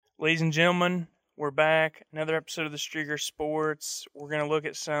Ladies and gentlemen, we're back. Another episode of the Streaker Sports. We're going to look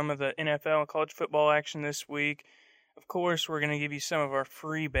at some of the NFL and college football action this week. Of course, we're going to give you some of our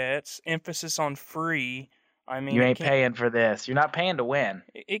free bets. Emphasis on free. I mean, You ain't paying for this. You're not paying to win.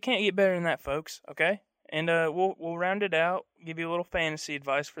 it can't get better than that, folks. Okay, and we'll round it out. Give you a little fantasy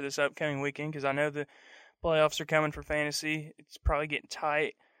advice for this upcoming weekend because I know the playoffs are coming for fantasy. It's probably getting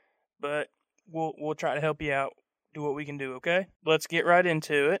tight, but we'll try to help you out. Do what we can do. Okay, let's get right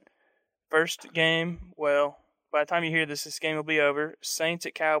into it. First game, well, by the time you hear this game will be over. Saints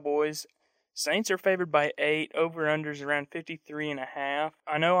at Cowboys. Saints are favored by 8. Over-unders around 53.5.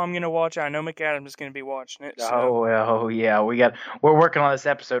 I know I'm going to watch it. I know McAdams is going to be watching it. Oh, yeah. We're working on this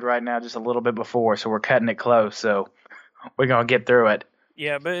episode right now just a little bit before, so we're cutting it close, so we're going to get through it.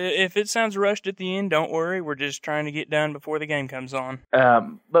 Yeah, but if it sounds rushed at the end, don't worry. We're just trying to get done before the game comes on.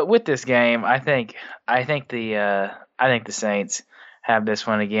 But with this game, I think the Saints have this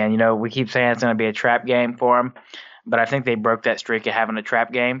one again. You know, we keep saying it's going to be a trap game for them, but I think they broke that streak of having a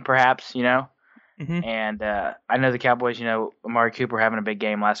trap game, perhaps, you know? Mm-hmm. And I know the Cowboys, you know, Amari Cooper having a big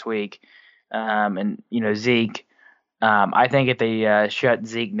game last week, and, you know, Zeke. I think if they shut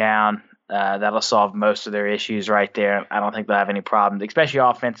Zeke down, that'll solve most of their issues right there. I don't think they'll have any problems, especially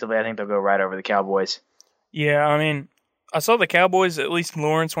offensively. I think they'll go right over the Cowboys. Yeah, I mean, I saw the Cowboys, at least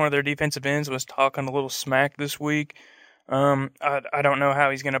Lawrence, one of their defensive ends, was talking a little smack this week. I don't know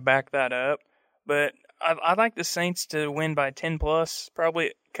how he's going to back that up, but I like the Saints to win by 10 plus,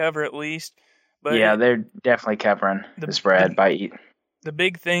 probably cover at least. But yeah, they're definitely covering the spread by 8. The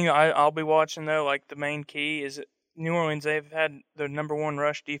big thing I'll be watching though, like the main key, is New Orleans. They've had the number one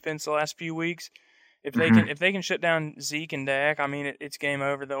rush defense the last few weeks. If they can shut down Zeke and Dak, I mean it's game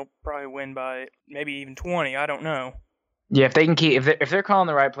over. They'll probably win by maybe even 20. I don't know. Yeah, if they can keep if they're calling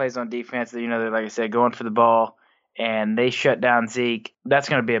the right plays on defense, you know, they're, like I said, going for the ball, and they shut down Zeke, that's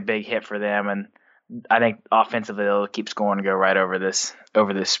going to be a big hit for them. And I think offensively they'll keep scoring and go right over this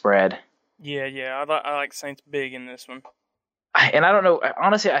spread. Yeah, I like Saints big in this one. And I don't know,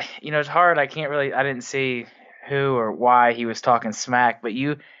 honestly, it's hard. I didn't see who or why he was talking smack, but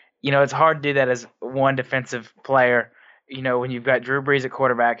you know, it's hard to do that as one defensive player. You know, when you've got Drew Brees at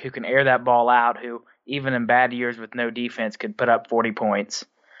quarterback who can air that ball out, who even in bad years with no defense could put up 40 points.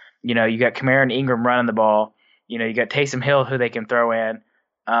 You know, you got Kamara and Ingram running the ball. You know, you got Taysom Hill who they can throw in.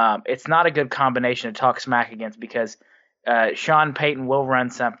 It's not a good combination to talk smack against because Sean Payton will run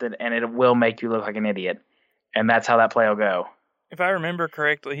something and it will make you look like an idiot. And that's how that play will go. If I remember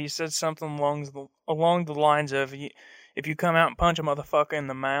correctly, he said something along the lines of, if you come out and punch a motherfucker in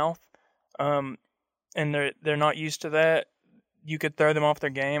the mouth, and they're not used to that, you could throw them off their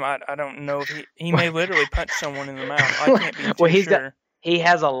game. I don't know if he may literally punch someone in the mouth. I can't be too sure. He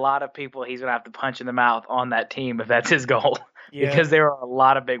has a lot of people he's going to have to punch in the mouth on that team if that's his goal. Yeah. Because there are a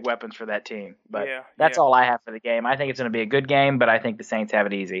lot of big weapons for that team. But that's all I have for the game. I think it's going to be a good game, but I think the Saints have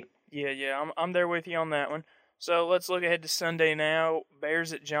it easy. Yeah, I'm there with you on that one. So let's look ahead to Sunday now.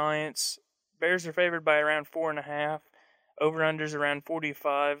 Bears at Giants. Bears are favored by around 4.5. Over-unders around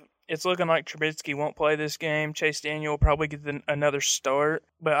 45. It's looking like Trubisky won't play this game. Chase Daniel will probably get another start,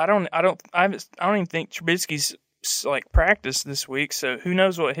 but I don't even think Trubisky's like practiced this week. So who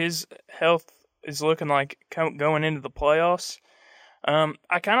knows what his health is looking like going into the playoffs.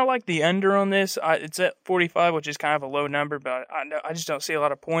 I kind of like the under on this. It's at 45, which is kind of a low number, but I just don't see a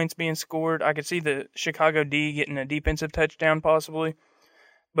lot of points being scored. I could see the Chicago D getting a defensive touchdown possibly.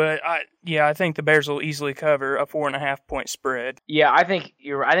 But I think the Bears will easily cover a 4.5 point spread. Yeah, I think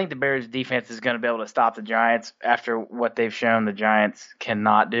I think the Bears defense is going to be able to stop the Giants after what they've shown the Giants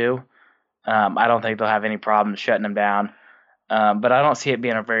cannot do. I don't think they'll have any problems shutting them down. But I don't see it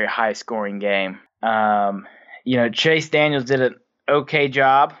being a very high scoring game. You know, Chase Daniels did an okay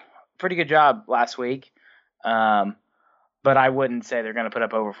job, pretty good job last week. But I wouldn't say they're going to put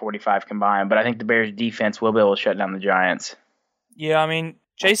up over 45 combined. But I think the Bears defense will be able to shut down the Giants. Yeah, I mean,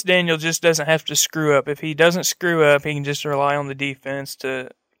 Chase Daniel just doesn't have to screw up. If he doesn't screw up, he can just rely on the defense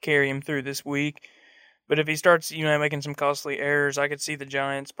to carry him through this week. But if he starts, making some costly errors, I could see the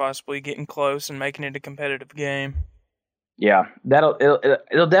Giants possibly getting close and making it a competitive game. Yeah,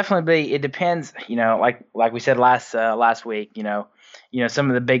 it'll definitely be. It depends, like we said last week. Some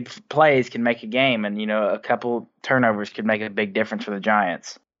of the big plays can make a game, and a couple turnovers could make a big difference for the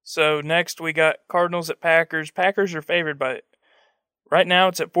Giants. So next we got Cardinals at Packers. Packers are favored by. Right now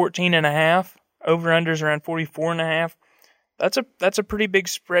it's at 14.5. Over-unders around 44.5. That's a pretty big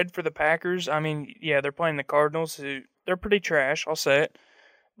spread for the Packers. I mean, yeah, they're playing the Cardinals, who they're pretty trash, I'll say it.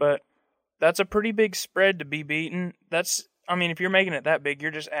 But that's a pretty big spread to be beaten. If you're making it that big,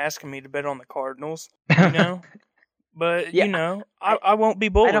 you're just asking me to bet on the Cardinals, But Yeah, I won't be I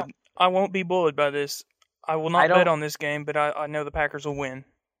bullied. don't I won't be bullied by this. I will I not bet don't on this game, but I know the Packers will win.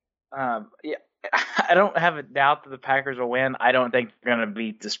 yeah, I don't have a doubt that the Packers will win. I don't think they're going to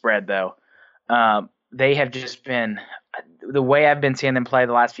beat the spread though. They have just been the way I've been seeing them play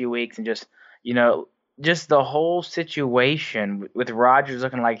the last few weeks, and you know just the whole situation with Rodgers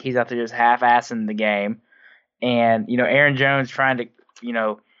looking like he's out there just half-assing the game, and Aaron Jones trying to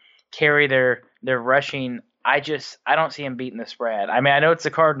carry their rushing. I don't see him beating the spread. I mean, I know it's the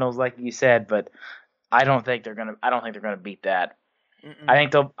Cardinals, like you said, but I don't think they're gonna beat that. Mm-mm.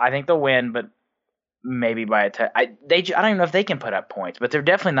 I think they'll win, but maybe by a I don't even know if they can put up points, but they're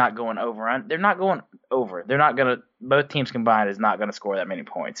definitely not going over. They're not going over. They're not gonna. Both teams combined is not gonna score that many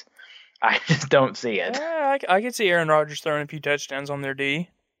points. I just don't see it. Yeah, I could see Aaron Rodgers throwing a few touchdowns on their D,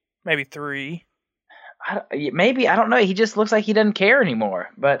 maybe 3. Maybe I don't know. He just looks like he doesn't care anymore.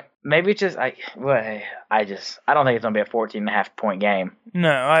 But maybe it's just I don't think it's gonna be a 14.5 point game.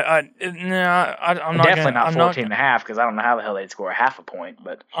 No, I'm not Definitely gonna. not I'm 14 not. and a half because I don't know how the hell they'd score a half a point.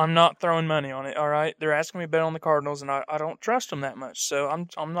 But I'm not throwing money on it. All right, they're asking me to bet on the Cardinals, and I don't trust them that much, so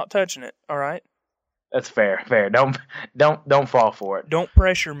I'm not touching it. All right. that's fair. Fair. Don't fall for it. Don't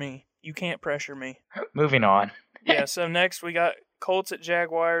pressure me. You can't pressure me. Moving on. Yeah. So next we got Colts at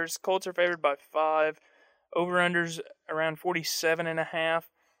Jaguars. Colts are favored by 5. Over-unders around 47.5.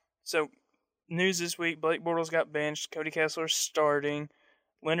 So, news this week, Blake Bortles got benched. Cody Kessler's starting.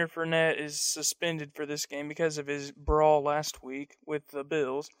 Leonard Fournette is suspended for this game because of his brawl last week with the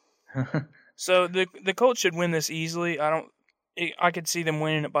Bills. So, the Colts should win this easily. I could see them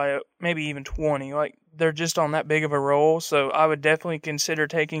winning it by maybe even 20. Like, they're just on that big of a roll. So, I would definitely consider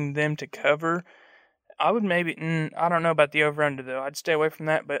taking them to cover. I would maybe, I don't know about the over-under, though. I'd stay away from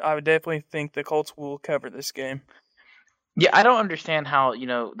that, but I would definitely think the Colts will cover this game. Yeah, I don't understand how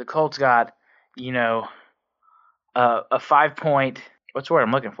the Colts got a 5 point. What's the word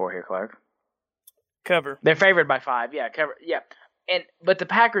I'm looking for here, Clark? Cover. They're favored by 5. Yeah, cover. Yeah, but the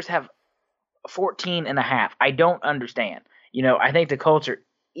Packers have 14.5. I don't understand. I think the Colts are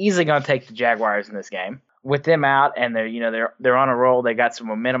easily going to take the Jaguars in this game with them out, and they're on a roll. They got some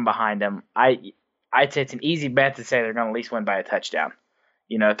momentum behind them. I'd say it's an easy bet to say they're going to at least win by a touchdown.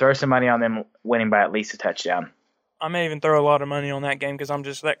 Throw some money on them winning by at least a touchdown. I may even throw a lot of money on that game because I'm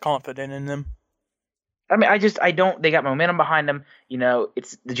just that confident in them. I mean, I don't. They got momentum behind them.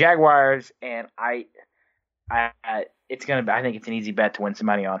 It's the Jaguars, and it's gonna. I think it's an easy bet to win some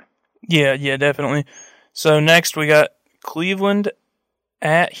money on. Yeah, definitely. So next we got Cleveland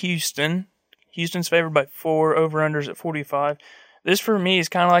at Houston. Houston's favored by 4. Over-unders at 45. This, for me, is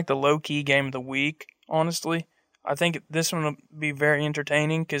kind of like the low-key game of the week, honestly. I think this one will be very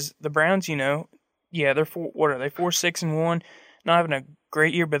entertaining because the Browns, they're 4-6-1, not having a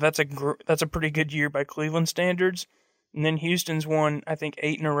great year, but that's a pretty good year by Cleveland standards. And then Houston's won, I think,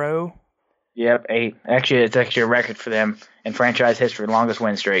 8 in a row. Yep, 8. Actually, it's a record for them in franchise history, longest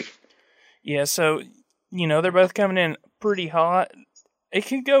win streak. Yeah, so, they're both coming in pretty hot. It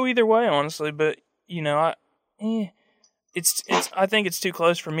could go either way, honestly, but, I think it's too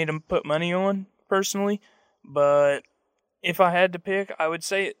close for me to put money on, personally. But if I had to pick, I would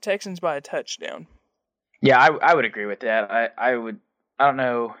say Texans by a touchdown. Yeah, I would agree with that. I don't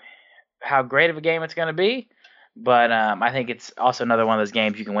know how great of a game it's going to be, but I think it's also another one of those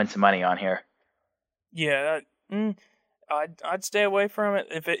games you can win some money on here. Yeah, I'd stay away from it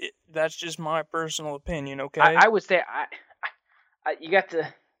if that's just my personal opinion. Okay. I would say you got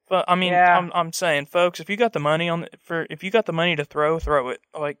to. But I mean, yeah. I'm saying, folks, if you got the money if you got the money to throw it.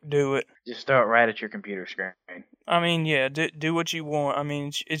 Like, do it. Just throw it right at your computer screen. I mean, yeah, do what you want. I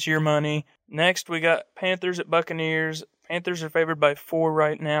mean, it's your money. Next, we got Panthers at Buccaneers. Panthers are favored by 4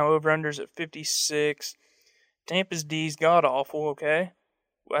 right now. Over-unders at 56. Tampa's D's god-awful, okay?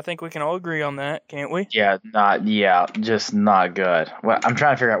 I think we can all agree on that, can't we? Yeah, just not good. Well, I'm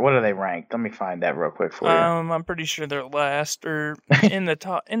trying to figure out, what are they ranked? Let me find that real quick for you. I'm pretty sure they're last or in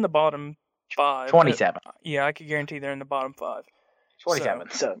the bottom 5. 27. Yeah, I could guarantee they're in the bottom 5.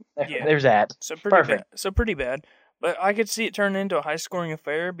 27. So yeah. There's that. So pretty bad. But I could see it turn into a high-scoring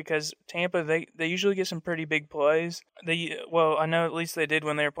affair because Tampa, they usually get some pretty big plays. I know at least they did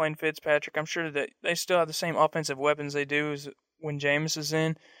when they were playing Fitzpatrick. I'm sure that they still have the same offensive weapons they do as when Jameis is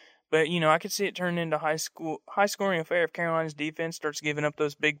in. But, I could see it turn into high-scoring affair if Carolina's defense starts giving up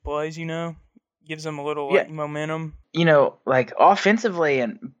those big plays, gives them a little momentum. Like offensively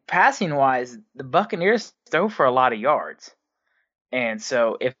and passing-wise, the Buccaneers throw for a lot of yards. And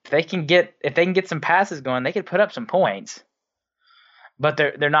so if they can get some passes going, they could put up some points. But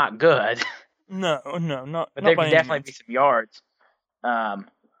they're not good. No, not. But there can definitely be some yards.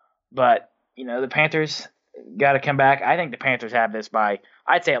 But the Panthers, got to come back. I think the Panthers have this by,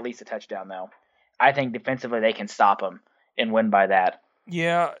 I'd say at least a touchdown, though. I think defensively they can stop them and win by that.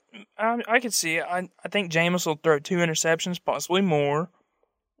 Yeah, I could see it. I think Jameis will throw 2 interceptions, possibly more.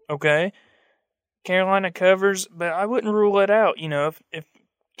 Okay. Carolina covers, but I wouldn't rule it out. If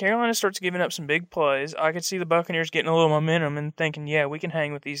Carolina starts giving up some big plays, I could see the Buccaneers getting a little momentum and thinking, yeah, we can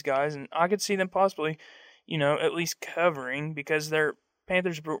hang with these guys. And I could see them possibly, at least covering because their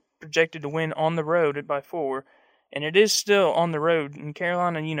Panthers projected to win on the road by 4. And it is still on the road. In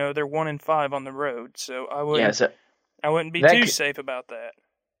Carolina, they're 1-5 on the road. So I wouldn't be too safe about that.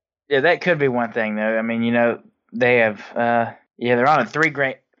 Yeah, that could be one thing, though. I mean, they have, they're on a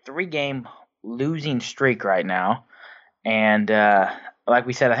three-game losing streak right now. And like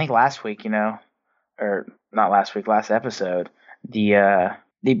we said, I think last week, or not last week, last episode, the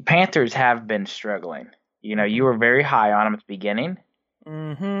Panthers have been struggling. You were very high on them at the beginning.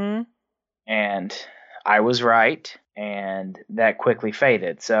 Mm-hmm. And I was right, and that quickly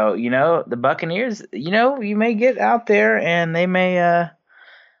faded. So, the Buccaneers, you may get out there and they may,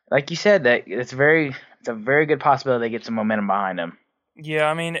 like you said, that it's a very good possibility they get some momentum behind them. Yeah,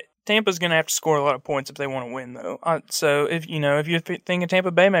 I mean, Tampa's going to have to score a lot of points if they want to win, though. So if you're thinking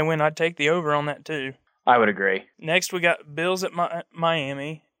Tampa Bay may win, I'd take the over on that too. I would agree. Next, we got Bills at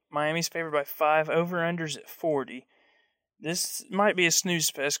Miami. Miami's favored by 5. Over-unders at 40. This might be a snooze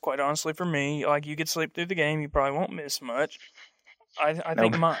fest, quite honestly, for me. Like, you could sleep through the game, you probably won't miss much. I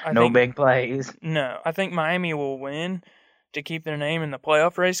think big plays. No, I think Miami will win to keep their name in the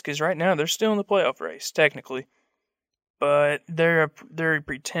playoff race because right now they're still in the playoff race technically, but they're a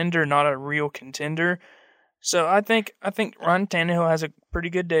pretender, not a real contender. So I think Ryan Tannehill has a pretty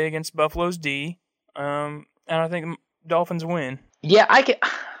good day against Buffalo's D, and I think Dolphins win. Yeah,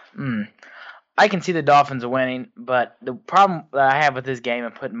 I can see the Dolphins winning, but the problem that I have with this game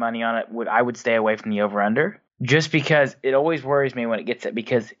and putting money on it I would stay away from the over-under. Just because it always worries me when it gets it.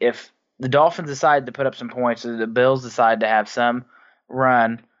 Because if the Dolphins decide to put up some points, or the Bills decide to have some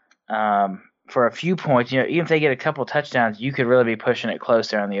run for a few points, even if they get a couple touchdowns, you could really be pushing it close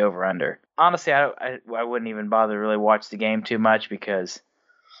there on the over-under. Honestly, I wouldn't even bother to really watch the game too much because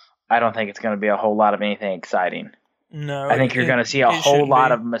I don't think it's going to be a whole lot of anything exciting. No, I think you're going to see a whole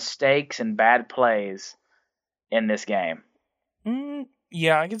lot of mistakes and bad plays in this game.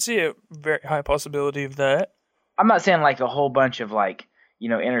 Yeah, I can see a very high possibility of that. I'm not saying like a whole bunch of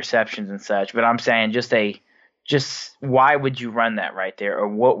interceptions and such, but I'm saying just why would you run that right there, or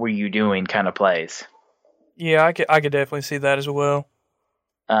what were you doing kind of plays. Yeah, I could definitely see that as well.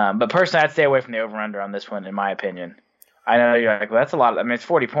 But personally, I'd stay away from the over/under on this one, in my opinion. I know you're like, well, that's a lot. I mean, it's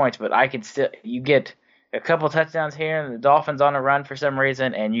 40 points, but you get a couple touchdowns here, and the Dolphins on a run for some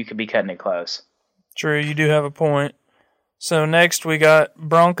reason, and you could be cutting it close. True, you do have a point. So next we got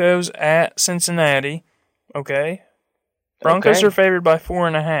Broncos at Cincinnati. Okay. Broncos are favored by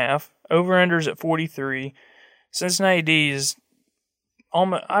 4.5. Over-unders at 43. Cincinnati D is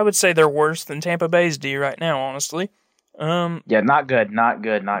almost, I would say they're worse than Tampa Bay's D right now, honestly. Yeah, not good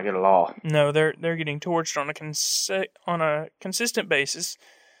at all. No, they're getting torched on a consistent basis.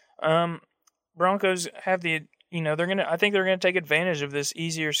 Broncos have I think they're gonna take advantage of this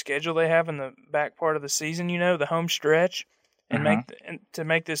easier schedule they have in the back part of the season. The home stretch, and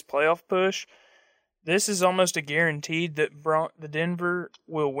make this playoff push. This is almost a guaranteed that the Denver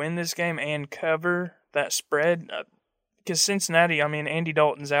will win this game and cover that spread. Because Cincinnati, I mean, Andy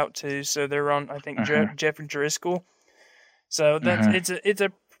Dalton's out too, so they're on. I think Jeffrey Driscoll. So that's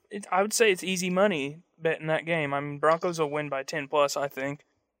I would say it's easy money betting that game. I mean, Broncos will win by 10+. I think.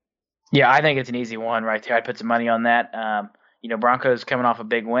 Yeah, I think it's an easy one right there. I'd put some money on that. Broncos coming off a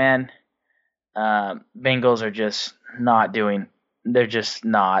big win. Bengals are just not doing. They're just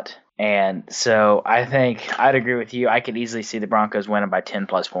not. And so I think I'd agree with you. I could easily see the Broncos winning by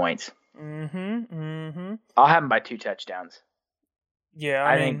 10+ points. I'll have them by 2 touchdowns. Yeah,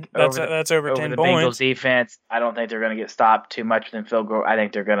 I mean, think that's over 10 the points. Bengals defense, I don't think they're going to get stopped too much within field goal. I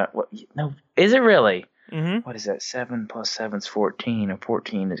think they're going to. No, is it really? What is that? 7 + 7 is 14, and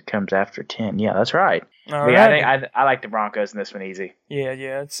 14 comes after 10. Yeah, that's right. All right. I like the Broncos in this one easy.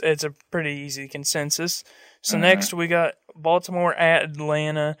 Yeah, it's a pretty easy consensus. So next we got Baltimore at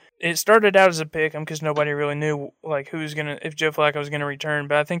Atlanta. It started out as a pick 'em because nobody really knew if Joe Flacco was gonna return,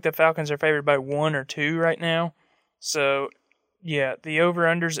 but I think the Falcons are favored by 1 or 2 right now. So yeah, the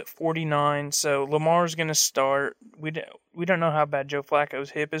over/under's at 49. So Lamar's gonna start. We don't know how bad Joe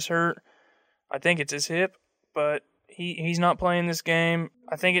Flacco's hip is hurt. I think it's his hip, but he's not playing this game.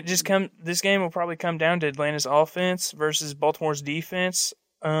 I think this game will probably come down to Atlanta's offense versus Baltimore's defense.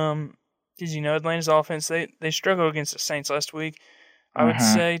 Atlanta's offense, they struggled against the Saints last week. I would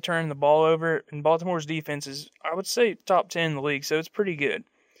Mm-hmm. say turning the ball over, and Baltimore's defense is, I would say, top 10 in the league, so it's pretty good.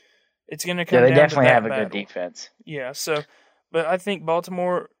 It's going to Yeah, come they down to definitely have that a good battle. defense. Yeah, so, but I think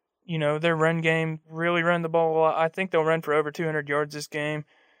Baltimore, their run game really run the ball a lot. I think they'll run for over 200 yards this game,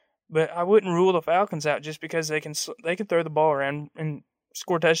 but I wouldn't rule the Falcons out just because they can throw the ball around and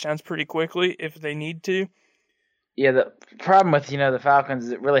score touchdowns pretty quickly if they need to. Yeah, the problem with the Falcons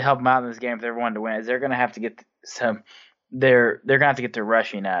that really help them out in this game if they're wanting to win is they're going to have to get some. They're going to have to get their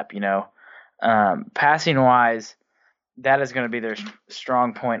rushing up. Passing wise, that is going to be their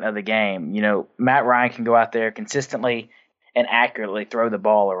strong point of the game. Matt Ryan can go out there consistently and accurately throw the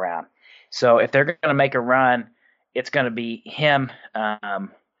ball around. So if they're going to make a run, it's going to be him,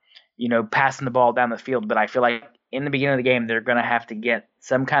 passing the ball down the field. But I feel like in the beginning of the game, they're going to have to get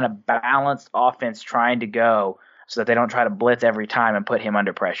some kind of balanced offense trying to go so that they don't try to blitz every time and put him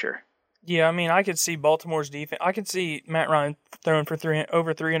under pressure. Yeah, I mean, I could see Baltimore's defense. I could see Matt Ryan throwing for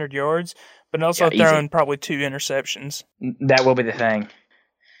over 300 yards, but also Yeah, throwing easy. probably 2 interceptions. That will be the thing.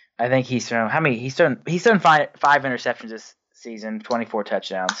 I think he's thrown how many? He's thrown five interceptions this season, 24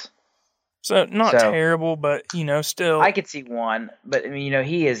 touchdowns. So not So terrible, but still. I could see one, but I mean,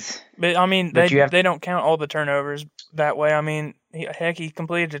 he is. But I mean, But you have they don't count all the turnovers that way. I mean, he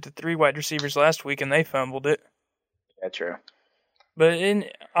completed it to 3 wide receivers last week, and they fumbled it. That's true. But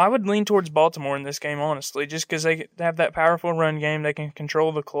I would lean towards Baltimore in this game, honestly, just because they have that powerful run game. They can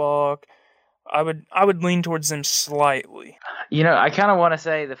control the clock. I would lean towards them slightly. I kind of want to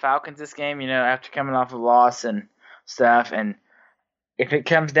say the Falcons this game. After coming off a loss and stuff, and if it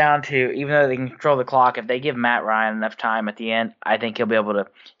comes down to, even though they can control the clock, if they give Matt Ryan enough time at the end, I think he'll be able to,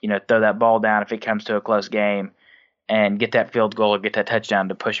 throw that ball down if it comes to a close game and get that field goal or get that touchdown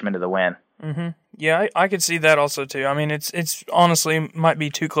to push him into the win. Mm-hmm. Yeah, I could see that also too. I mean, it's honestly might be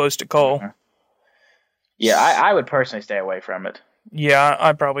too close to call. Mm-hmm. Yeah, I would personally stay away from it. Yeah,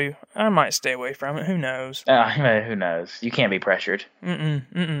 I might stay away from it. Who knows? Who knows? You can't be pressured.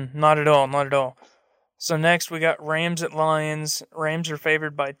 Not at all. Not at all. So next we got Rams at Lions. Rams are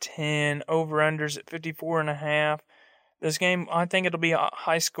favored by 10. Over-unders at 54.5. This game, I think it'll be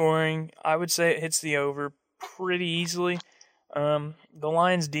high scoring. I would say it hits the over pretty easily. The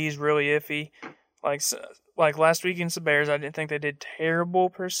Lions D is really iffy. Like last week against the Bears, I didn't think they did terrible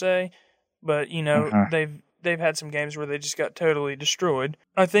per se, but they've had some games where they just got totally destroyed.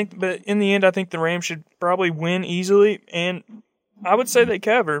 But in the end, I think the Rams should probably win easily, and I would say they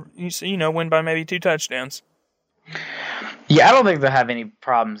cover. Win by maybe 2 touchdowns. Yeah, I don't think they'll have any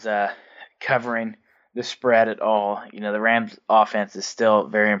problems covering the spread at all. The Rams' offense is still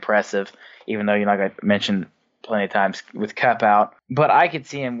very impressive, even though, like I mentioned plenty of times with Cup out. But I could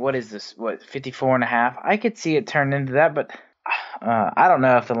see him, 54.5? I could see it turn into that, but I don't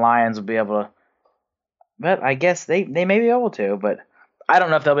know if the Lions will be able to. But I guess they may be able to, but I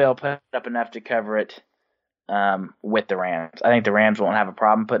don't know if they'll be able to put up enough to cover it with the Rams. I think the Rams won't have a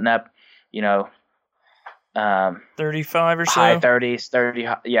problem putting up, 35 or so. High 30s, 30,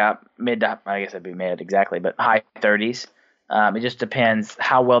 yeah, mid to, I guess it'd be mid exactly, but high 30s. It just depends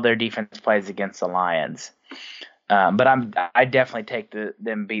how well their defense plays against the Lions. But I definitely take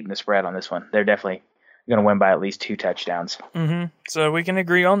them beating the spread on this one. They're definitely going to win by at least 2 touchdowns. Mm-hmm. So we can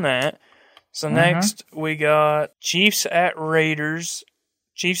agree on that. So next we got Chiefs at Raiders.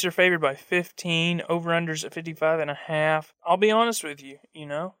 Chiefs are favored by 15. Over-unders at 55.5. I'll be honest with you.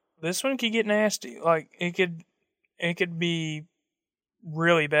 This one could get nasty. Like it could be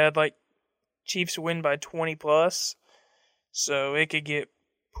really bad. Like Chiefs win by 20 plus. So it could get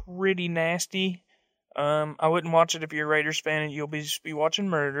pretty nasty. I wouldn't watch it if you're a Raiders fan and you'll just be watching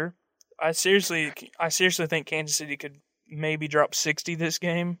murder. I seriously think Kansas City could maybe drop 60 this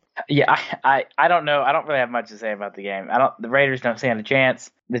game. Yeah, I don't know. I don't really have much to say about the game. The Raiders don't stand a chance.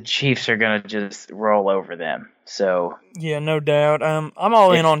 The Chiefs are gonna just roll over them. So yeah, no doubt. I'm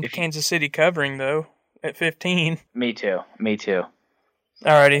all in on Kansas City covering though at 15. Me too.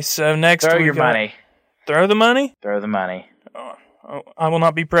 Alrighty, so next throw your money. Throw the money? Throw the money. Oh, I will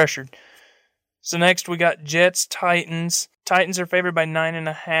not be pressured. So next we got Jets, Titans. Titans are favored by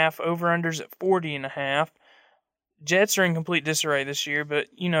 9.5. Over-unders at 40.5. Jets are in complete disarray this year, but,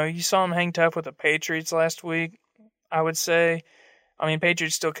 you saw them hang tough with the Patriots last week, I would say. I mean,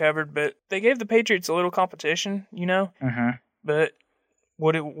 Patriots still covered, but they gave the Patriots a little competition, Mm-hmm. But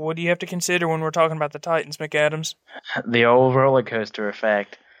what do you have to consider when we're talking about the Titans, McAdams? The old roller coaster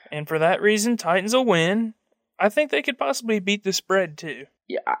effect. And for that reason, Titans will win. I think they could possibly beat the spread, too.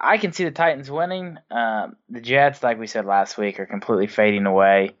 Yeah, I can see the Titans winning. The Jets, like we said last week, are completely fading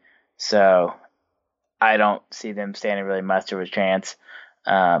away. So I don't see them standing really much of a chance.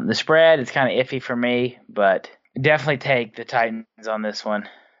 The spread is kind of iffy for me, but Definitely take the Titans on this one.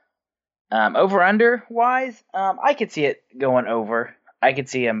 Over under wise, I could see it going over. I could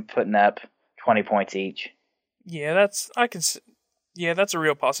see them putting up 20 points each. Yeah, that's a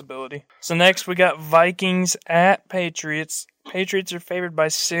real possibility. So next we got Vikings at Patriots. Patriots are favored by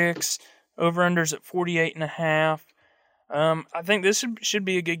 6. Over-unders at 48.5. I think this should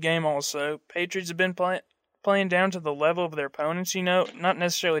be a good game also. Patriots have been playing down to the level of their opponents, not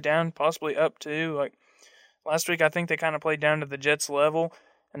necessarily down, possibly up too. Like last week, I think they kind of played down to the Jets' level,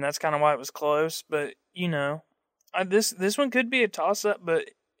 and that's kind of why it was close. But this one could be a toss-up. But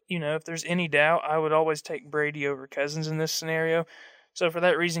if there's any doubt, I would always take Brady over Cousins in this scenario. So for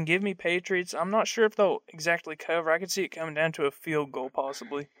that reason, give me Patriots. I'm not sure if they'll exactly cover. I could see it coming down to a field goal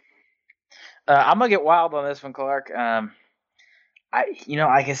possibly. I'm gonna get wild on this one, Clark. Like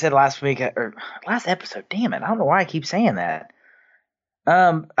I said last week or last episode. Damn it! I don't know why I keep saying that.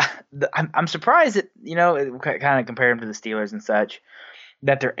 I'm surprised that kind of compare them to the Steelers and such,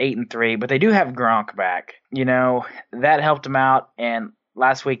 that they're 8-3, but they do have Gronk back. That helped them out, and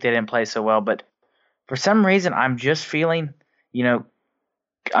last week they didn't play so well. But for some reason, I'm just feeling,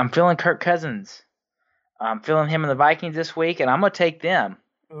 I'm feeling Kirk Cousins. I'm feeling him and the Vikings this week, and I'm gonna take them.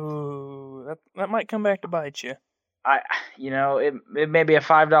 Ooh, that might come back to bite you. It may be a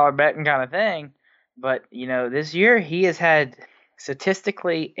 $5 betting kind of thing, but this year he has had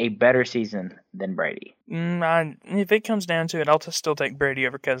statistically a better season than Brady. If it comes down to it, I'll still take Brady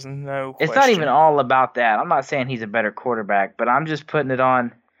over Cousins. No question. It's not even all about that. I'm not saying he's a better quarterback, but I'm just putting it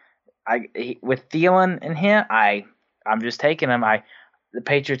on. With Thielen and him, I'm just taking him. The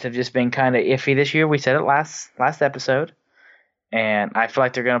Patriots have just been kind of iffy this year. We said it last episode, and I feel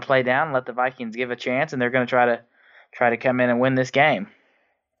like they're going to play down, and let the Vikings give a chance, and they're going to try to come in and win this game.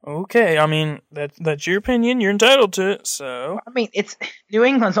 Okay, I mean that's your opinion. You're entitled to it. So I mean, it's New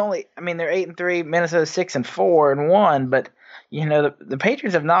England's only. I mean, they're 8-3. Minnesota's 6-4-1, but the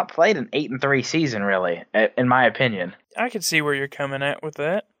Patriots have not played an 8-3 season really, in my opinion. I could see where you're coming at with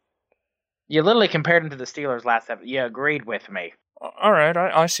that. You literally compared them to the Steelers last episode. You agreed with me. All right,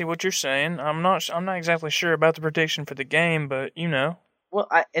 I see what you're saying. I'm not exactly sure about the prediction for the game, but Well,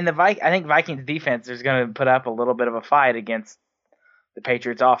 I think Vikings defense is going to put up a little bit of a fight against the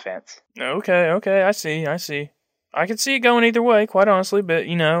Patriots offense. Okay, I see. I could see it going either way, quite honestly, but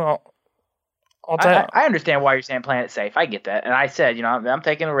I understand why you're saying playing it safe. I get that, and I said I'm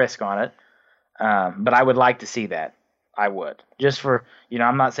taking a risk on it, but I would like to see that. I would, just for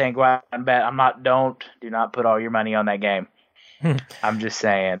I'm not saying go out and bet. Do not put all your money on that game. I'm just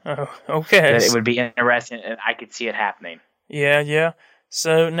saying. Oh, okay. That it would be interesting, and I could see it happening. Yeah.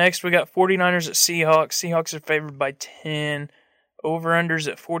 So next we got 49ers at Seahawks. Seahawks are favored by 10. Over-unders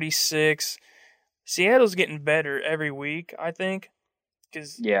at 46. Seattle's getting better every week, I think.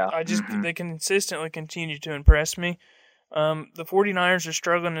 Because they consistently continue to impress me. The 49ers are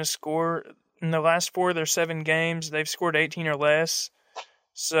struggling to score. In the last 4 of their 7 games, they've scored 18 or less.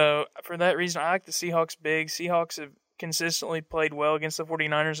 So, for that reason, I like the Seahawks big. Seahawks have consistently played well against the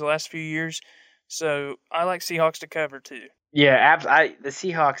 49ers the last few years. So, I like Seahawks to cover, too. Yeah, the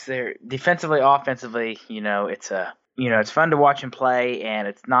Seahawks, they're defensively, offensively, it's fun to watch them play, and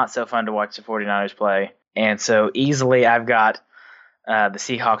it's not so fun to watch the 49ers play. And so, easily, I've got the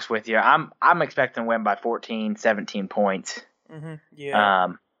Seahawks with you. I'm expecting to win by 14, 17 points. Mm-hmm. Yeah.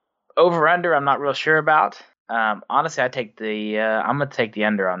 Over under, I'm not real sure about. Honestly, I'm gonna take the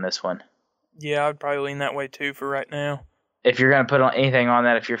under on this one. Yeah, I'd probably lean that way too for right now. If you're gonna put on anything on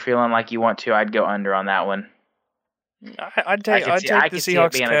that, if you're feeling like you want to, I'd go under on that one. I'd take the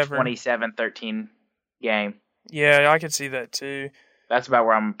Seahawks being cover. A 27-13 game. Yeah, I could see that too. That's about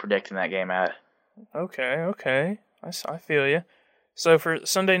where I'm predicting that game at. Okay. I feel you. So for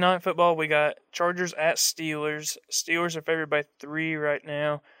Sunday Night Football, we got Chargers at Steelers. Steelers are favored by 3 right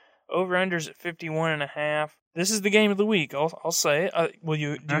now. Over-unders at 51.5. This is the game of the week. I'll say it. Do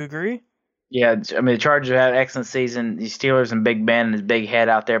you agree? Yeah, I mean, the Chargers had an excellent season. The Steelers and Big Ben and his big head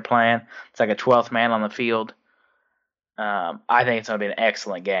out there playing. It's like a 12th man on the field. I think it's going to be an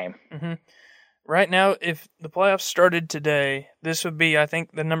excellent game. Mm-hmm. Right now, if the playoffs started today, this would be, I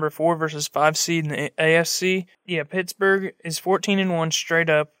think, the number 4 versus 5 seed in the AFC. Yeah, Pittsburgh is 14-1 straight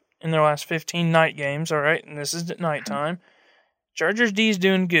up in their last 15 night games, all right? And this is at nighttime. Chargers D is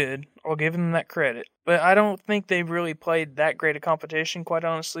doing good. I'll give them that credit. But I don't think they've really played that great a competition, quite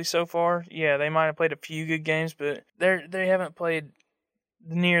honestly, so far. Yeah, they might have played a few good games, but they haven't played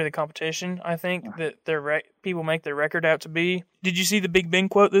near the competition, I think, that people make their record out to be. Did you see the Big Ben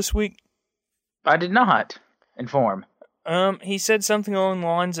quote this week? I did not inform. He said something along the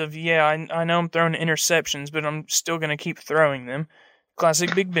lines of, I know I'm throwing interceptions, but I'm still going to keep throwing them.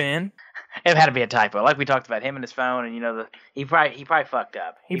 Classic Big Ben. It had to be a typo. Like we talked about him and his phone, and he probably fucked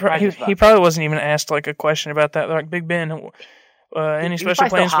up. He He probably probably just he fucked up. probably wasn't even asked like a question about that. Like Big Ben, any He was special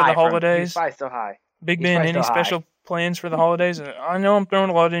probably still plans for the high he was holidays? probably still high. Big He's Ben, probably any still high. special plans for the holidays? I know I'm throwing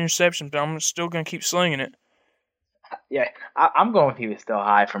a lot of interceptions, but I'm still gonna keep slinging it. Yeah, I'm going with he was still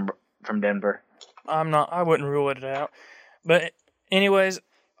high from Denver. I'm not. I wouldn't rule it out. But anyways,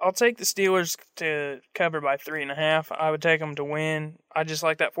 I'll take the Steelers to cover by 3.5. I would take them to win. I just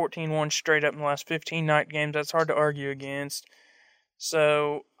like that 14-1 straight up in the last 15 night games. That's hard to argue against.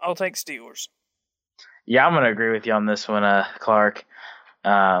 So I'll take Steelers. Yeah, I'm gonna agree with you on this one, Clark.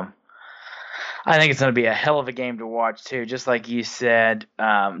 I think it's gonna be a hell of a game to watch too. Just like you said,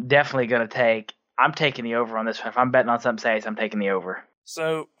 definitely gonna take. I'm taking the over on this one. If I'm betting on something safe, I'm taking the over.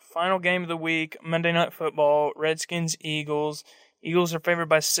 So final game of the week, Monday Night Football, Redskins Eagles. Eagles are favored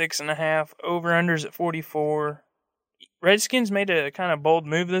by 6.5. Over-unders at 44. Redskins made a kind of bold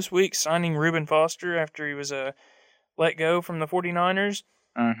move this week, signing Reuben Foster after he was let go from the 49ers.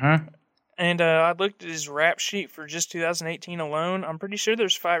 Mm-hmm. And I looked at his rap sheet for just 2018 alone. I'm pretty sure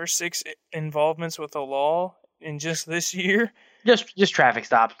there's 5 or 6 involvements with the law in just this year. Just traffic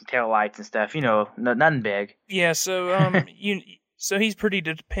stops, tail lights and stuff. Nothing big. Yeah, so so he's pretty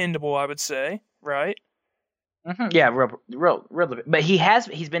dependable, I would say, right? Mm-hmm. Yeah, real. But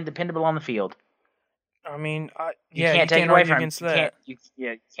he's been dependable on the field. I mean, You can't take it away argue from him. against that. You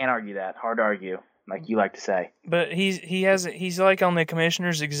can't argue that. Hard to argue, like you like to say. But he's like on the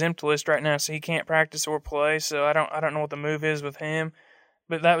commissioner's exempt list right now, so he can't practice or play. So I don't know what the move is with him.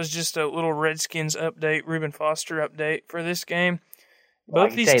 But that was just a little Redskins update, Reuben Foster update for this game. Well,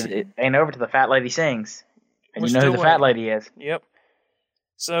 both like these it ain't over till the fat lady sings, and you know who the fat lady is. Yep.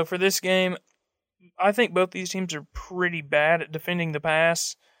 So for this game, I think both these teams are pretty bad at defending the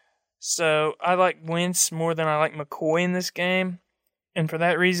pass. So I like Wentz more than I like McCoy in this game. And for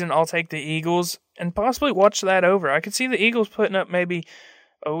that reason, I'll take the Eagles and possibly watch that over. I could see the Eagles putting up maybe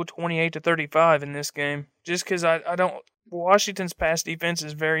 28-35 in this game. Just because I don't... Washington's pass defense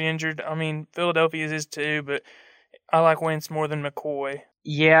is very injured. I mean, Philadelphia's is too, but I like Wentz more than McCoy.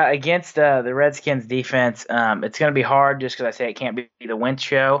 Yeah, against the Redskins defense, it's going to be hard just because I say it can't be the Wentz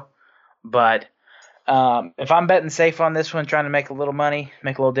show. But if I'm betting safe on this one, trying to make a little money,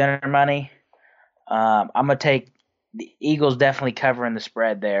 make a little dinner money, I'm going to take the Eagles definitely covering the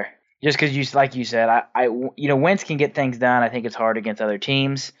spread there. Just because, like you said, Wentz can get things done. I think it's hard against other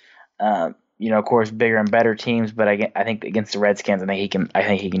teams. Of course, bigger and better teams, but I think against the Redskins, I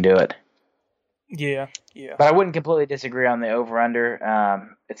think he can do it. Yeah. But I wouldn't completely disagree on the over/under.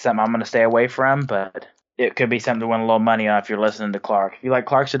 It's something I'm going to stay away from, but it could be something to win a little money on if you're listening to Clark. If you like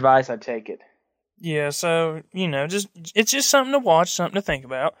Clark's advice, I'd take it. Yeah, so, it's just something to watch, something to think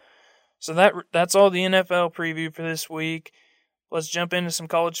about. So that's all the NFL preview for this week. Let's jump into some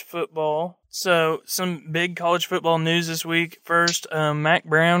college football. So, some big college football news this week. First, Mack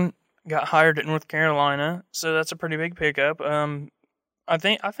Brown got hired at North Carolina, so that's a pretty big pickup. I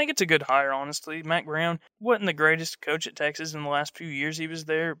think it's a good hire, honestly. Mack Brown wasn't the greatest coach at Texas in the last few years he was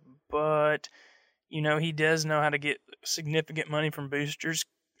there, but he does know how to get significant money from boosters.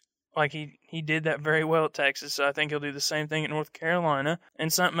 Like he did that very well at Texas, so I think he'll do the same thing at North Carolina.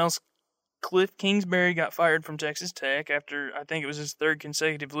 And something else, Cliff Kingsbury got fired from Texas Tech after I think it was his third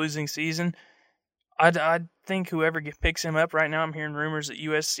consecutive losing season. I think whoever picks him up right now, I'm hearing rumors that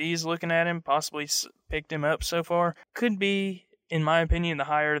USC is looking at him, possibly picked him up so far. Could be, in my opinion, the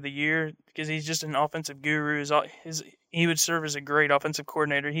hire of the year because he's just an offensive guru. He would serve as a great offensive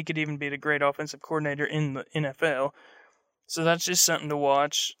coordinator. He could even be the great offensive coordinator in the NFL. So that's just something to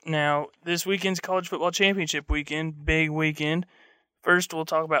watch. Now, this weekend's College Football Championship weekend, big weekend. First, we'll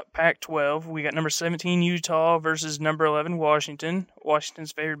talk about Pac-12. We got number 17 Utah versus number 11 Washington.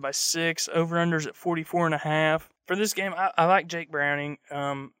 Washington's favored by 6. Over-unders at 44.5. For this game, I like Jake Browning.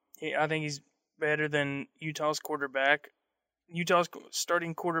 I think he's better than Utah's quarterback. Utah's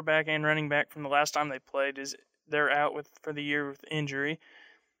starting quarterback and running back from the last time they played they're out for the year with injury.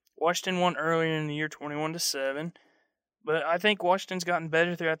 Washington won earlier in the year 21-7. But I think Washington's gotten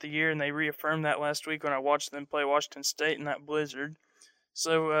better throughout the year, and they reaffirmed that last week when I watched them play Washington State in that blizzard.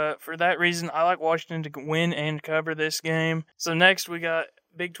 So for that reason, I like Washington to win and cover this game. So next we got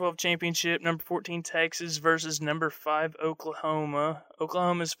Big 12 Championship, number 14 Texas versus number 5 Oklahoma.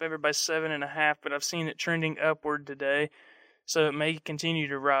 Oklahoma's favored by 7.5, but I've seen it trending upward today, so it may continue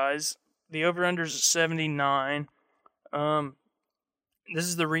to rise. The over-under is 79. This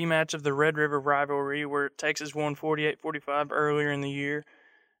is the rematch of the Red River rivalry where Texas won 48-45 earlier in the year.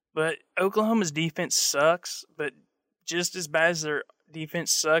 But Oklahoma's defense sucks, but just as bad as their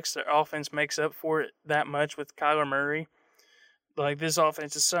defense sucks, their offense makes up for it that much with Kyler Murray. Like, this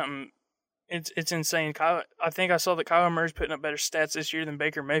offense is something it's insane. I think I saw that Kyler Murray's putting up better stats this year than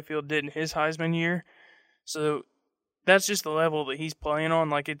Baker Mayfield did in his Heisman year. So that's just the level that he's playing on.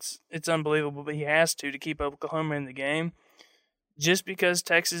 Like it's unbelievable, but he has to keep Oklahoma in the game. Just because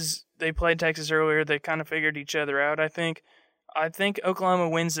they played Texas earlier, they kind of figured each other out. I think Oklahoma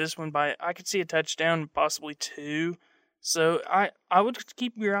wins this one by, I could see a touchdown, possibly 2. So I would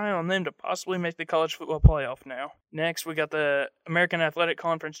keep your eye on them to possibly make the college football playoff now. Next, we got the American Athletic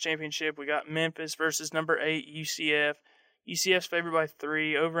Conference Championship. We got Memphis versus number 8 UCF. UCF's favored by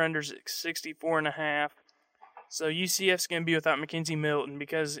 3. Over-under's at 64.5. So UCF's going to be without McKenzie Milton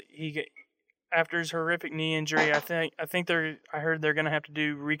because after his horrific knee injury, I heard they're going to have to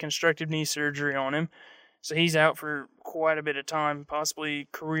do reconstructive knee surgery on him. So he's out for quite a bit of time, possibly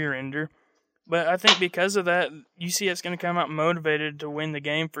career ender. But I think because of that, UCF's going to come out motivated to win the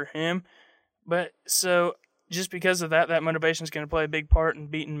game for him. But so just because of that motivation is going to play a big part in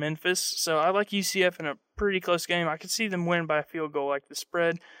beating Memphis. So I like UCF in a pretty close game. I could see them win by a field goal, like the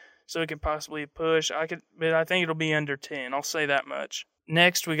spread, so it could possibly push. But I think it'll be under 10. I'll say that much.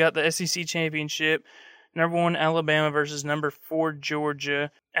 Next, we got the SEC Championship. Number 1 Alabama versus number 4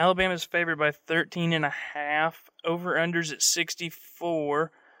 Georgia. Alabama's favored by 13.5. Over-unders at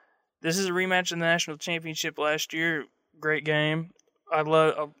 64. This is a rematch in the national championship last year. Great game. It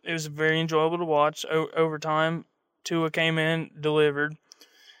was very enjoyable to watch. Overtime, Tua came in, delivered.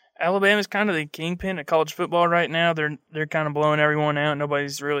 Alabama's kind of the kingpin of college football right now. They're kind of blowing everyone out.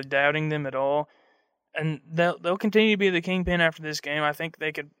 Nobody's really doubting them at all. And they'll continue to be the kingpin after this game. I think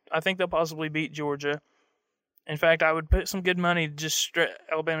they'll possibly beat Georgia. In fact, I would put some good money just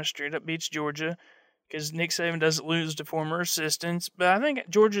Alabama straight up beats Georgia, because Nick Saban doesn't lose to former assistants. But I think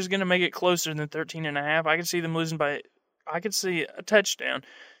Georgia's going to make it closer than 13.5. I could see them losing I could see a touchdown.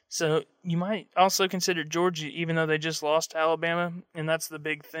 So you might also consider Georgia, even though they just lost to Alabama, and that's the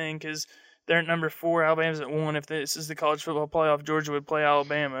big thing, because they're at number 4, Alabama's at 1. If this is the college football playoff, Georgia would play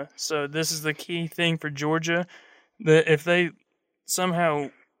Alabama. So this is the key thing for Georgia, that if they somehow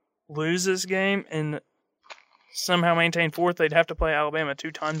lose this game and somehow maintain 4th, they'd have to play Alabama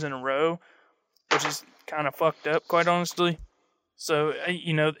 2 times in a row, which is kind of fucked up, quite honestly. So,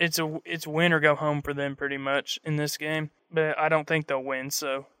 it's win or go home for them pretty much in this game. But I don't think they'll win,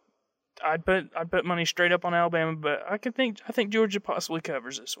 so I'd put money straight up on Alabama, but I think Georgia possibly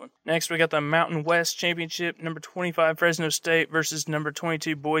covers this one. Next, we got the Mountain West Championship, number 25 Fresno State versus number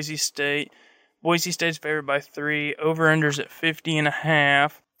 22 Boise State. Boise State's favored by 3, over-unders at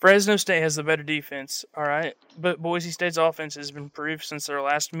 50.5. Fresno State has the better defense, all right, but Boise State's offense has been improved since their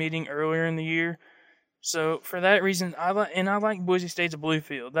last meeting earlier in the year. So for that reason, I like Boise State's blue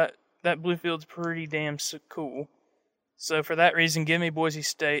field. That blue field's pretty damn cool. So for that reason, give me Boise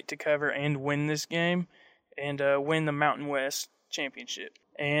State to cover and win this game, and win the Mountain West Championship.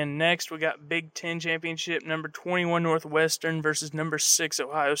 And next, we got Big Ten Championship, number 21 Northwestern versus number 6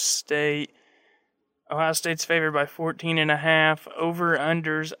 Ohio State. Ohio State's favored by 14.5.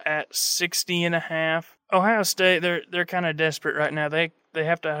 Over-unders at 60.5. Ohio State, they're kind of desperate right now. They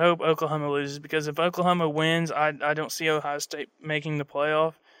have to hope Oklahoma loses, because if Oklahoma wins, I don't see Ohio State making the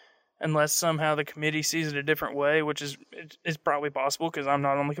playoff unless somehow the committee sees it a different way, which is probably possible because I'm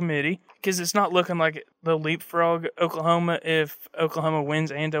not on the committee. Because it's not looking like they'll leapfrog Oklahoma if Oklahoma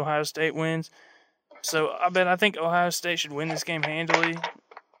wins and Ohio State wins. So I think Ohio State should win this game handily.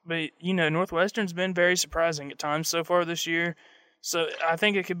 But, Northwestern's been very surprising at times so far this year. So I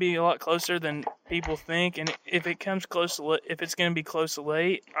think it could be a lot closer than people think. And if it's going to be close to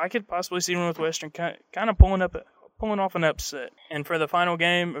late, I could possibly see Northwestern kind of pulling off an upset. And for the final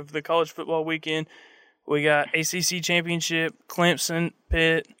game of the college football weekend, we got ACC Championship, Clemson,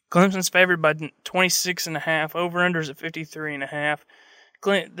 Pitt. Clemson's favored by 26.5. Over-unders at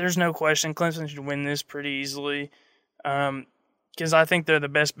 53.5. There's no question Clemson should win this pretty easily. Because I think they're the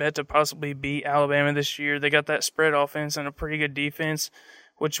best bet to possibly beat Alabama this year. They got that spread offense and a pretty good defense,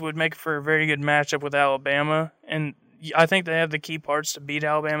 which would make for a very good matchup with Alabama. And I think they have the key parts to beat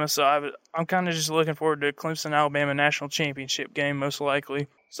Alabama, so I'm kind of just looking forward to a Clemson-Alabama national championship game, most likely.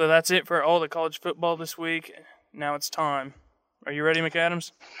 So that's it for all the college football this week. Now it's time. Are you ready,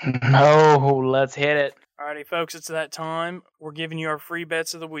 McAdams? No, let's hit it. Alrighty, folks, it's that time. We're giving you our free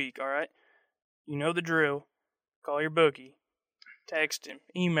bets of the week, all right? You know the drill. Call your bookie. Text him,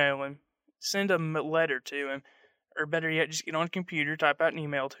 email him, send him a letter to him, or better yet, just get on a computer, type out an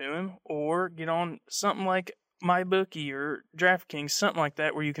email to him, or get on something like MyBookie or DraftKings, something like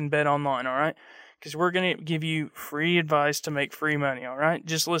that, where you can bet online, all right? Because we're going to give you free advice to make free money, all right?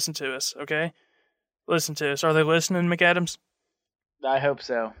 Just listen to us, okay? Listen to us. Are they listening, McAdams? I hope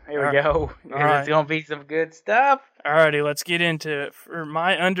so. Here All we go. right. It's going to be some good stuff. Alrighty, let's get into it. For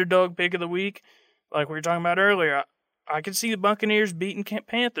my underdog pick of the week, like we were talking about earlier, I could see the Buccaneers beating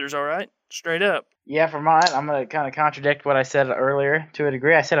Panthers, all right? Straight up. Yeah, for mine, I'm going to kind of contradict what I said earlier to a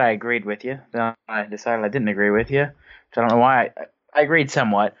degree. I said I agreed with you. Then I decided I didn't agree with you. So I don't know why. I agreed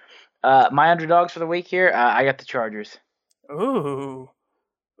somewhat. My underdogs for the week here, I got the Chargers. Ooh.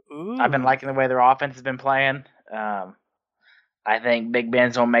 I've been liking the way their offense has been playing. I think Big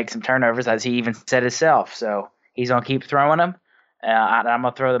Ben's going to make some turnovers, as he even said himself. So he's going to keep throwing them. I'm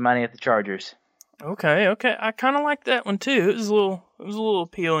going to throw the money at the Chargers. Okay. I kind of like that one too. It was a little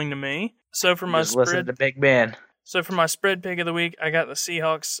appealing to me. So for my spread, listen to Big Ben. So for my spread pick of the week, I got the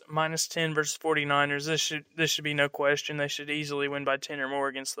Seahawks -10 versus 49ers. This should be no question. They should easily win by 10 or more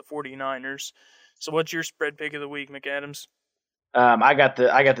against the 49ers. So what's your spread pick of the week, McAdams? I got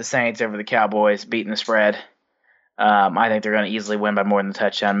the Saints over the Cowboys, beating the spread. I think they're going to easily win by more than a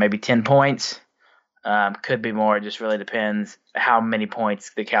touchdown, maybe 10 points. Could be more. It just really depends how many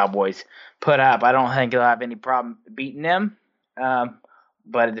points the Cowboys put up. I don't think they'll have any problem beating them,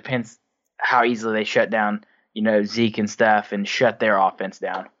 but it depends how easily they shut down, Zeke and stuff, and shut their offense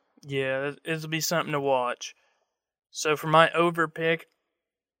down. Yeah, it'll be something to watch. So for my over pick,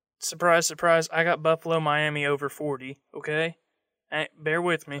 surprise, surprise, I got Buffalo, Miami over 40. Okay, bear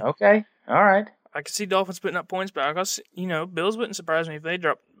with me. Okay, all right. I could see Dolphins putting up points, but I guess Bills wouldn't surprise me if they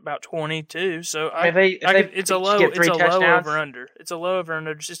drop about 22. So it's a low over under. It's a low over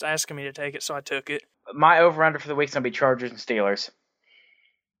under. Just asking me to take it, so I took it. My over under for the week's gonna be Chargers and Steelers.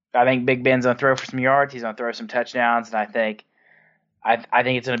 I think Big Ben's gonna throw for some yards. He's gonna throw some touchdowns, and I think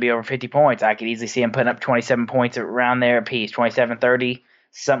it's gonna be over 50 points. I could easily see him putting up 27 points around there a piece, 27, 30,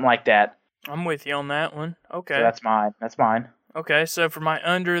 something like that. I'm with you on that one. Okay, so that's mine. Okay, so for my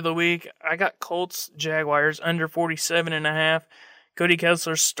under of the week, I got Colts Jaguars under 47.5. Cody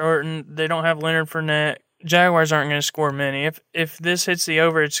Kessler's starting. They don't have Leonard Fournette. Jaguars aren't going to score many. If this hits the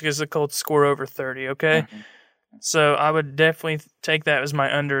over, it's because the Colts score over 30. Okay, So I would definitely take that as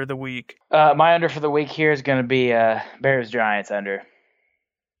my under of the week. My under for the week here is going to be Bears Giants under.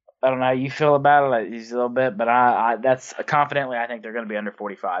 I don't know how you feel about it, just a little bit, but that's confidently I think they're going to be under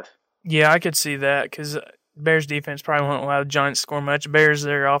 45. Yeah, I could see that because Bears defense probably won't allow the Giants to score much. Bears,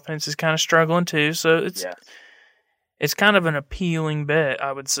 their offense is kind of struggling too, so it's kind of an appealing bet,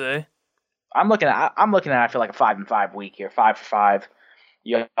 I would say. I'm looking at I feel like a 5-5 week here, 5 for 5.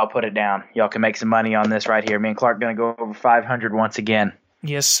 Y'all put it down. Y'all can make some money on this right here. Me and Clark gonna go over 500 once again.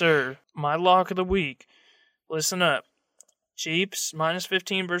 Yes, sir. My lock of the week. Listen up. Chiefs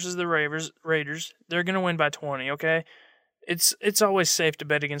 -15 versus the Raiders. They're gonna win by 20. Okay. It's always safe to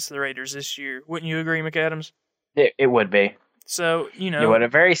bet against the Raiders this year. Wouldn't you agree, McAdams? It would be. So, It would a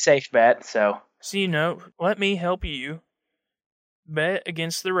very safe bet, So, let me help you bet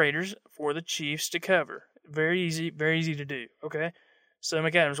against the Raiders for the Chiefs to cover. Very easy to do, okay? So,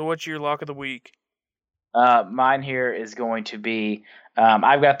 McAdams, what's your lock of the week? Mine here is going to be,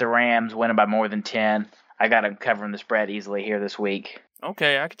 I've got the Rams winning by more than 10. I got them covering the spread easily here this week.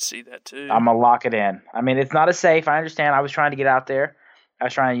 Okay, I could see that too. I'm going to lock it in. I mean, it's not as safe. I understand. I was trying to get out there. I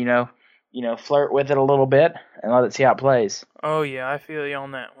was trying to, flirt with it a little bit and let it see how it plays. Oh, yeah, I feel you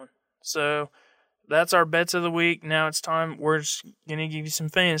on that one. So, that's our bets of the week. Now it's time. We're just going to give you some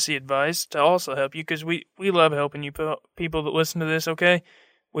fantasy advice to also help you because we love helping you people that listen to this, okay?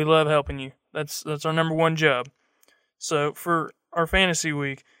 We love helping you. That's our number one job. So, for our fantasy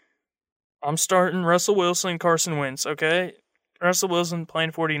week, I'm starting Russell Wilson, Carson Wentz, okay? Russell Wilson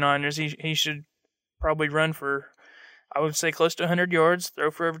playing 49ers. He should probably run for, I would say, close to 100 yards,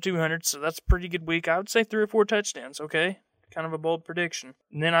 throw for over 200, so that's a pretty good week. I would say 3 or 4 touchdowns, okay? Kind of a bold prediction.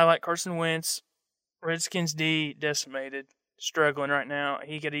 And then I like Carson Wentz. Redskins D decimated, struggling right now.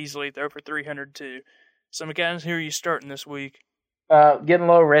 He could easily throw for 300 too. So, McAdams, who are you starting this week? Getting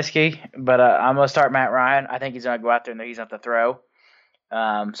a little risky, but I'm going to start Matt Ryan. I think he's going to go out there and he's going to have to throw.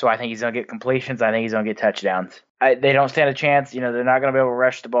 So I think he's going to get completions. I think he's going to get touchdowns. They don't stand a chance. They're not going to be able to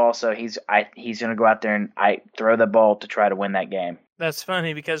rush the ball, so he's going to go out there and throw the ball to try to win that game. That's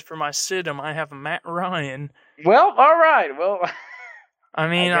funny because for my sit-em, I have Matt Ryan. Well, all right. Well, I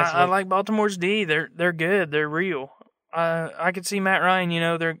mean, I like Baltimore's D. They're good. They're real. I could see Matt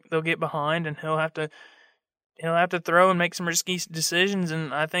Ryan. They'll get behind and he'll have to throw and make some risky decisions,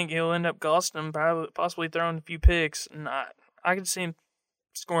 and I think he'll end up costing them, possibly throwing a few picks. And I could see him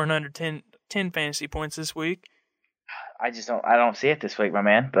scoring under 10 fantasy points this week. I don't see it this week, my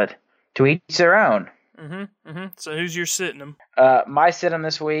man. But to each their own. So who's your sitting him? My sit-em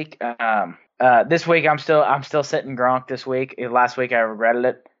this week. This week I'm still sitting Gronk this week. Last week I regretted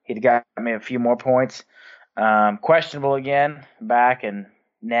it. He'd got me a few more points. Questionable again, back and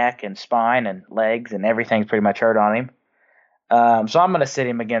neck and spine and legs and everything's pretty much hurt on him. So I'm going to sit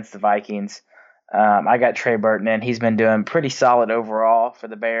him against the Vikings. I got Trey Burton in. He's been doing pretty solid overall for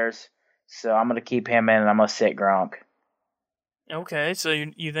the Bears. So I'm going to keep him in, and I'm going to sit Gronk. Okay, so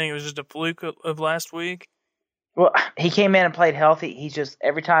you think it was just a fluke of last week? Well, he came in and played healthy. He's just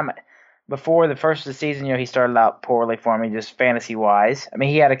every time before the first of the season, he started out poorly for me, just fantasy wise. I mean,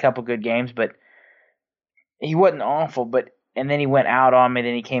 he had a couple good games, but he wasn't awful. And then he went out on me.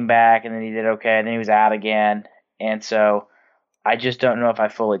 Then he came back, and then he did okay. And then he was out again, and so I just don't know if I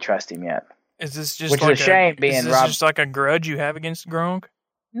fully trust him yet. Is this just which is a shame? Being Rob, just like a grudge you have against Gronk?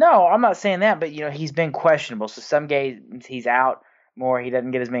 No, I'm not saying that, but he's been questionable. So some games he's out more. He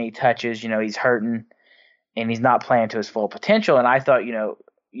doesn't get as many touches. He's hurting. And he's not playing to his full potential. And I thought,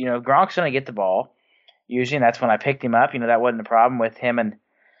 Gronk's going to get the ball usually, and that's when I picked him up. That wasn't a problem with him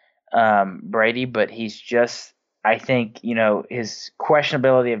and Brady, but he's just, I think, his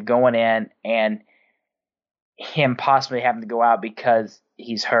questionability of going in and him possibly having to go out because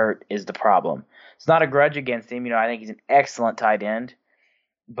he's hurt is the problem. It's not a grudge against him. I think he's an excellent tight end,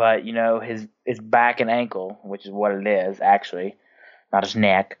 but, his back and ankle, which is what it is actually, not his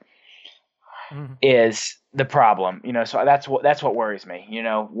neck, is the problem, so that's what worries me.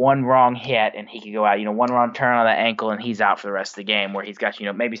 One wrong hit and he could go out. One wrong turn on that ankle and he's out for the rest of the game. Where he's got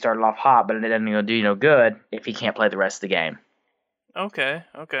maybe started off hot, but it doesn't do no good if he can't play the rest of the game. Okay,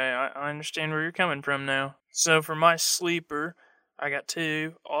 I understand where you're coming from now. So for my sleeper, I got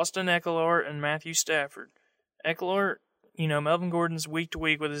two: Austin Eckler and Matthew Stafford. Eckler, Melvin Gordon's week to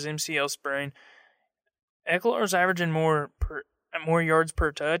week with his MCL sprain. Eckler's averaging more yards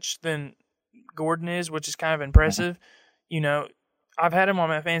per touch than Gordon is, which is kind of impressive. I've had him on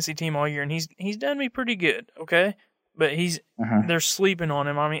my fantasy team all year, and he's done me pretty good, okay? But they're sleeping on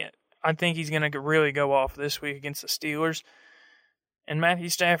him. I mean, I think he's going to really go off this week against the Steelers. And Matthew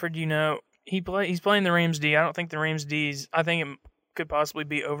Stafford, he's playing the Rams D. I don't think the Rams D's, I think it could possibly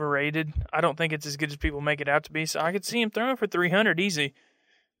be overrated. I don't think it's as good as people make it out to be, so I could see him throwing for 300 easy.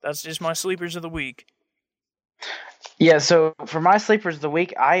 That's just my sleepers of the week. Yeah, so for my sleepers of the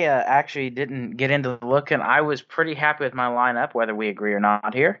week, I actually didn't get into looking. I was pretty happy with my lineup, whether we agree or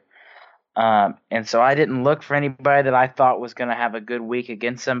not here. And so I didn't look for anybody that I thought was going to have a good week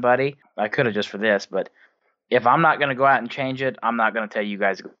against somebody. I could have just for this, but if I'm not going to go out and change it, I'm not going to tell you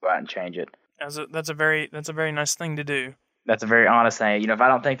guys to go out and change it. That's a very nice thing to do. That's a very honest thing. If I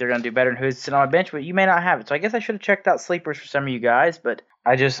don't think they're going to do better than who's sitting on my bench, but you may not have it. So I guess I should have checked out sleepers for some of you guys, but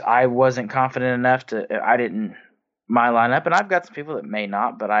I wasn't confident enough I didn't my lineup, and I've got some people that may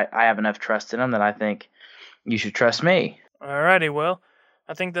not, but I have enough trust in them that I think you should trust me. Alrighty, well,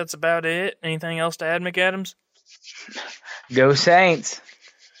 I think that's about it. Anything else to add, McAdams? Go Saints.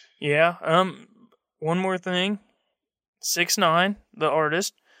 Yeah, one more thing. 6ix9ine, the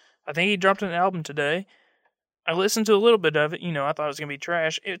artist, I think he dropped an album today. I listened to a little bit of it. I thought it was gonna be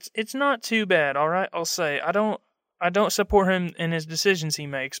trash. It's not too bad. All right, I'll say I don't support him in his decisions he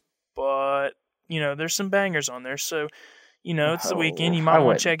makes, but there's some bangers on there. So it's the weekend. You might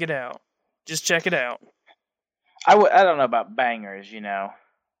want to check it out. Just check it out. I don't know about bangers.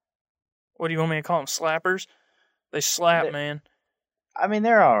 What do you want me to call them? Slappers? They slap, man. I mean,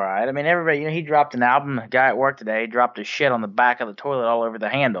 they're all right. I mean, everybody. He dropped an album. A guy at work today dropped his shit on the back of the toilet all over the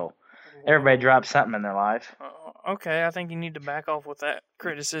handle. Everybody drops something in their life. Okay, I think you need to back off with that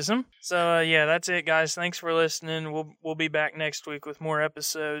criticism. So, yeah, that's it, guys. Thanks for listening. We'll be back next week with more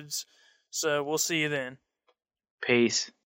episodes. So, we'll see you then. Peace.